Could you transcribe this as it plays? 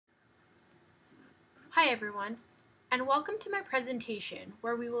Hi everyone, and welcome to my presentation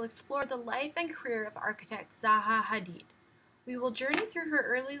where we will explore the life and career of architect Zaha Hadid. We will journey through her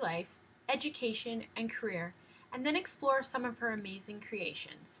early life, education, and career, and then explore some of her amazing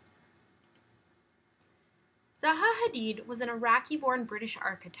creations. Zaha Hadid was an Iraqi-born British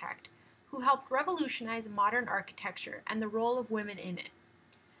architect who helped revolutionize modern architecture and the role of women in it.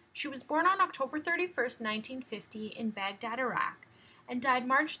 She was born on October 31, 1950 in Baghdad, Iraq, and died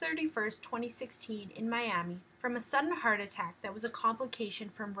March 31, 2016 in Miami from a sudden heart attack that was a complication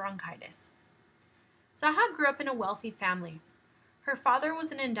from bronchitis. Zaha grew up in a wealthy family. Her father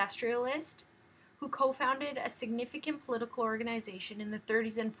was an industrialist who co-founded a significant political organization in the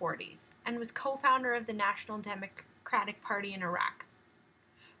 30s and 40s and was co-founder of the National Democratic Party in Iraq.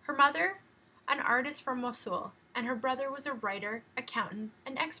 Her mother, an artist from Mosul, and her brother was a writer, accountant,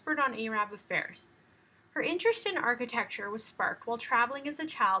 and expert on Arab affairs. Her interest in architecture was sparked while traveling as a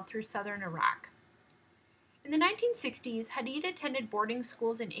child through southern Iraq. In the 1960s, Hadid attended boarding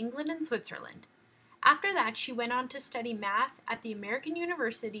schools in England and Switzerland. After that, she went on to study math at the American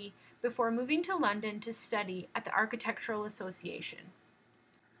University before moving to London to study at the Architectural Association.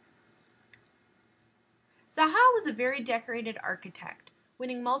 Zaha was a very decorated architect,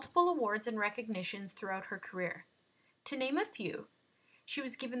 winning multiple awards and recognitions throughout her career. To name a few, she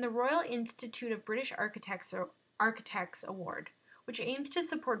was given the Royal Institute of British Architects Award, which aims to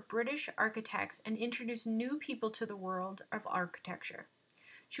support British architects and introduce new people to the world of architecture.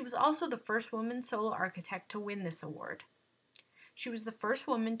 She was also the first woman solo architect to win this award. She was the first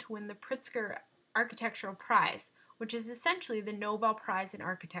woman to win the Pritzker Architectural Prize, which is essentially the Nobel Prize in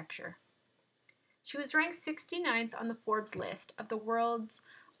Architecture. She was ranked 69th on the Forbes list of the world's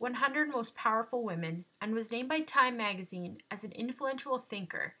 100 most powerful women and was named by Time magazine as an influential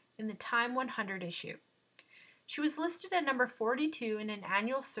thinker in the Time 100 issue. She was listed at number 42 in an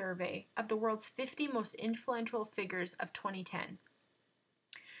annual survey of the world's 50 most influential figures of 2010.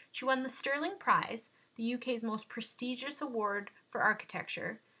 She won the Sterling Prize, the UK's most prestigious award for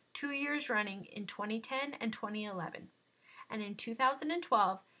architecture, 2 years running in 2010 and 2011. And in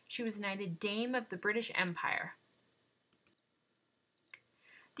 2012, she was knighted Dame of the British Empire.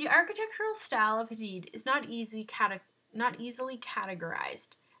 The architectural style of Hadid is not easily categorized,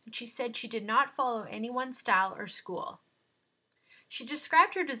 and she said she did not follow any one style or school. She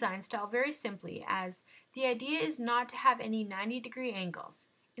described her design style very simply as, the idea is not to have any 90-degree angles.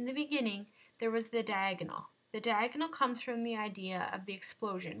 In the beginning, there was the diagonal. The diagonal comes from the idea of the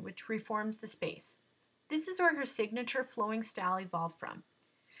explosion, which reforms the space. This is where her signature flowing style evolved from.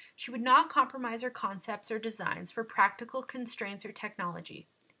 She would not compromise her concepts or designs for practical constraints or technology.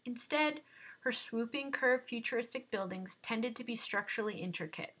 Instead, her swooping, curved, futuristic buildings tended to be structurally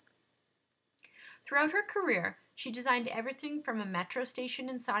intricate. Throughout her career, she designed everything from a metro station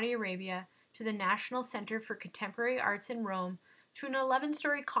in Saudi Arabia to the National Center for Contemporary Arts in Rome to an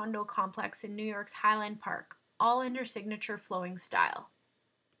 11-story condo complex in New York's Highland Park, all in her signature flowing style.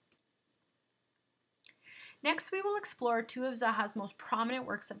 Next, we will explore two of Zaha's most prominent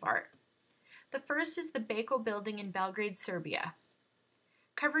works of art. The first is the Beko building in Belgrade, Serbia.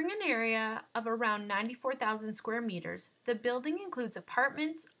 Covering an area of around 94,000 square meters, the building includes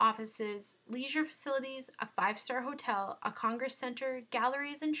apartments, offices, leisure facilities, a 5-star hotel, a congress center,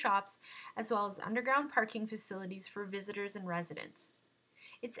 galleries and shops, as well as underground parking facilities for visitors and residents.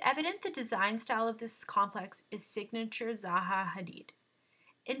 It's evident the design style of this complex is signature Zaha Hadid.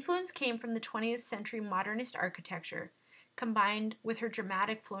 Influence came from the 20th century modernist architecture, combined with her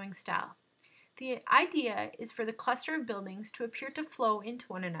dramatic flowing style. The idea is for the cluster of buildings to appear to flow into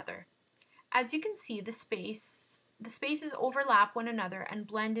one another. As you can see, the spaces overlap one another and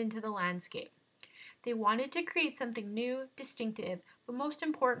blend into the landscape. They wanted to create something new, distinctive, but most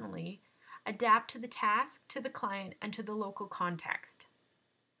importantly, adapt to the task, to the client, and to the local context.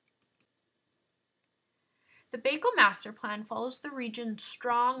 The Beko master plan follows the region's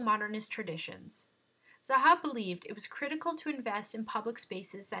strong modernist traditions. Zaha believed it was critical to invest in public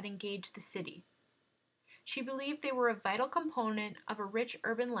spaces that engaged the city. She believed they were a vital component of a rich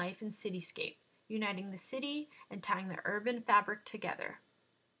urban life and cityscape, uniting the city and tying the urban fabric together.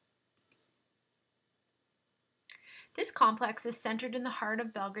 This complex is centered in the heart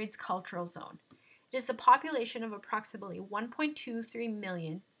of Belgrade's cultural zone. It has a population of approximately 1.23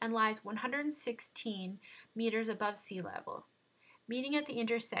 million and lies 116 meters above sea level, meeting at the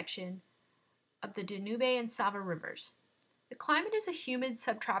intersection of the Danube and Sava rivers. The climate is a humid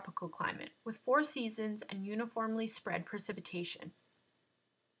subtropical climate with 4 seasons and uniformly spread precipitation.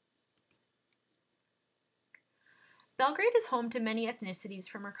 Belgrade is home to many ethnicities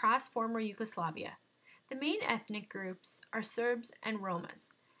from across former Yugoslavia. The main ethnic groups are Serbs and Romas.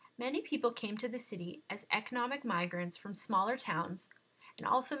 Many people came to the city as economic migrants from smaller towns, and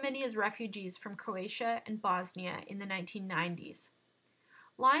also many as refugees from Croatia and Bosnia in the 1990s.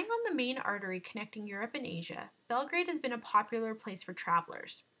 Lying on the main artery connecting Europe and Asia, Belgrade has been a popular place for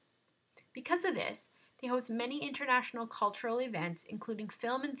travelers. Because of this, they host many international cultural events, including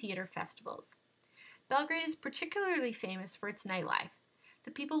film and theater festivals. Belgrade is particularly famous for its nightlife.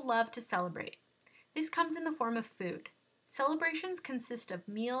 The people love to celebrate. This comes in the form of food. Celebrations consist of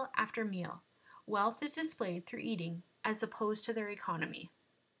meal after meal. Wealth is displayed through eating, as opposed to their economy.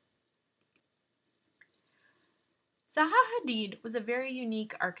 Zaha Hadid was a very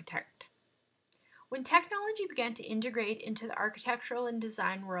unique architect. When technology began to integrate into the architectural and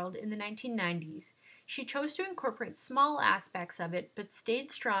design world in the 1990s, she chose to incorporate small aspects of it but stayed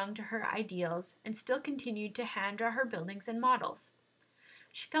strong to her ideals and still continued to hand draw her buildings and models.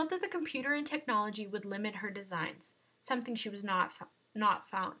 She felt that the computer and technology would limit her designs, something she was not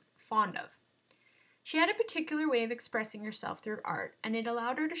fond of. She had a particular way of expressing herself through art, and it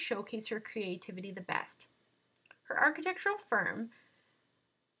allowed her to showcase her creativity the best. Her architectural firm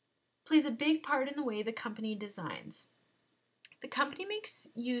plays a big part in the way the company designs. The company makes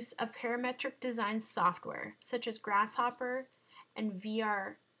use of parametric design software, such as Grasshopper and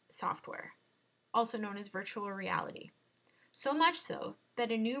VR software, also known as virtual reality. So much so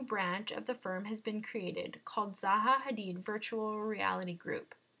that a new branch of the firm has been created called Zaha Hadid Virtual Reality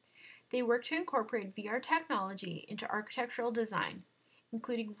Group. They work to incorporate VR technology into architectural design,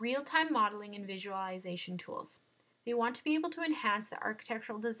 including real-time modeling and visualization tools. They want to be able to enhance the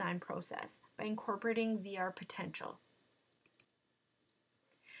architectural design process by incorporating VR potential.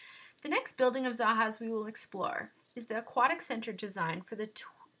 The next building of Zaha's we will explore is the Aquatic Center design for the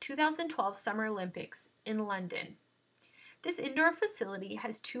 2012 Summer Olympics in London. This indoor facility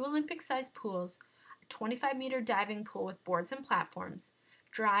has 2 Olympic-sized pools, a 25-meter diving pool with boards and platforms,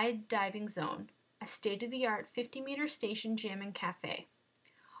 dry diving zone, a state-of-the-art 50-meter station gym and cafe.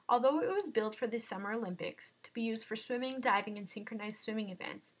 Although it was built for the Summer Olympics to be used for swimming, diving, and synchronized swimming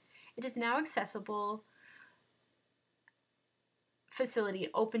events, it is now accessible facility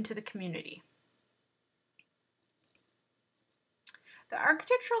open to the community. The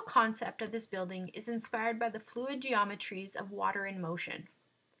architectural concept of this building is inspired by the fluid geometries of water in motion.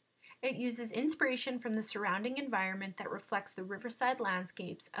 It uses inspiration from the surrounding environment that reflects the riverside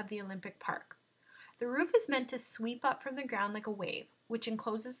landscapes of the Olympic Park. The roof is meant to sweep up from the ground like a wave, which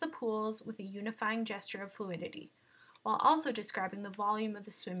encloses the pools with a unifying gesture of fluidity, while also describing the volume of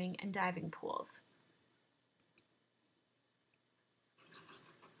the swimming and diving pools.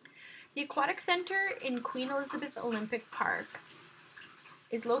 The Aquatic Center in Queen Elizabeth Olympic Park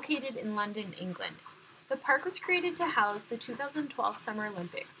is located in London, England. The park was created to house the 2012 Summer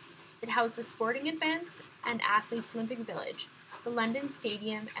Olympics. It housed the sporting events and Athletes Olympic Village, the London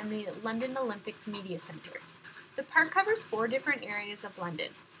Stadium, and the London Olympics Media Centre. The park covers 4 different areas of London.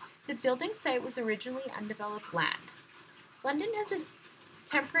 The building site was originally undeveloped land. London has a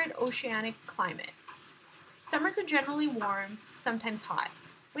temperate oceanic climate. Summers are generally warm, sometimes hot.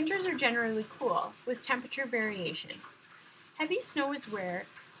 Winters are generally cool, with temperature variation. Heavy snow is rare,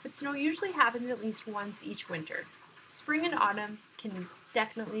 but snow usually happens at least once each winter. Spring and autumn can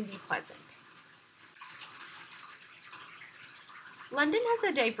definitely be pleasant. London has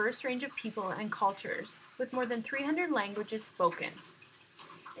a diverse range of people and cultures, with more than 300 languages spoken.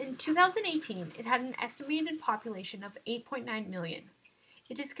 In 2018, it had an estimated population of 8.9 million.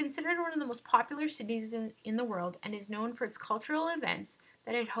 It is considered one of the most popular cities in the world and is known for its cultural events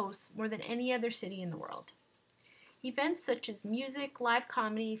that it hosts more than any other city in the world. Events such as music, live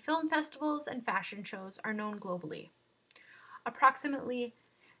comedy, film festivals, and fashion shows are known globally. Approximately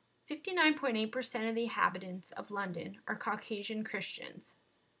 59.8% of the inhabitants of London are Caucasian Christians.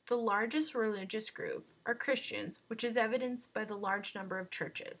 The largest religious group are Christians, which is evidenced by the large number of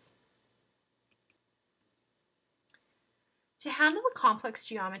churches. To handle the complex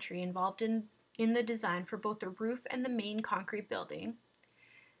geometry involved in the design for both the roof and the main concrete building,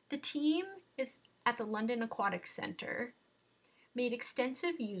 the team at the London Aquatic Center made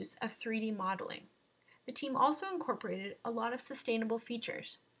extensive use of 3D modeling. The team also incorporated a lot of sustainable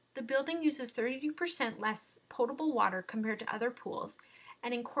features. The building uses 32% less potable water compared to other pools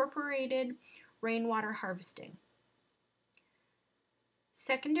and incorporated rainwater harvesting.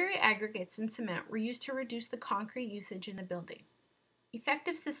 Secondary aggregates and cement were used to reduce the concrete usage in the building.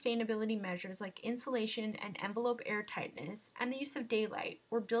 Effective sustainability measures like insulation and envelope air tightness and the use of daylight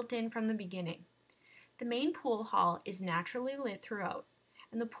were built in from the beginning. The main pool hall is naturally lit throughout,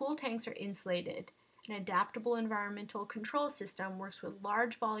 and the pool tanks are insulated. An adaptable environmental control system works with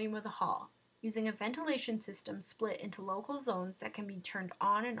large volume of the hall. using a ventilation system split into local zones that can be turned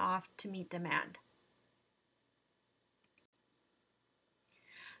on and off to meet demand.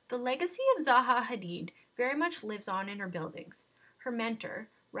 The legacy of Zaha Hadid very much lives on in her buildings. Her mentor,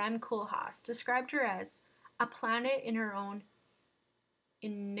 Rem Koolhaas, described her as a planet in her own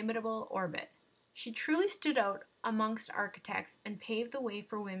inimitable orbit. She truly stood out amongst architects and paved the way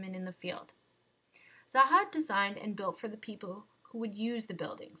for women in the field. Zaha designed and built for the people who would use the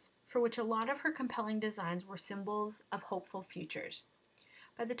buildings, for which a lot of her compelling designs were symbols of hopeful futures.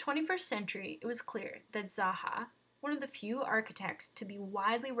 By the 21st century, it was clear that Zaha, one of the few architects to be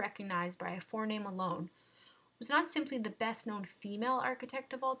widely recognized by a forename alone, was not simply the best-known female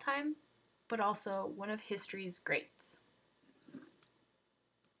architect of all time, but also one of history's greats.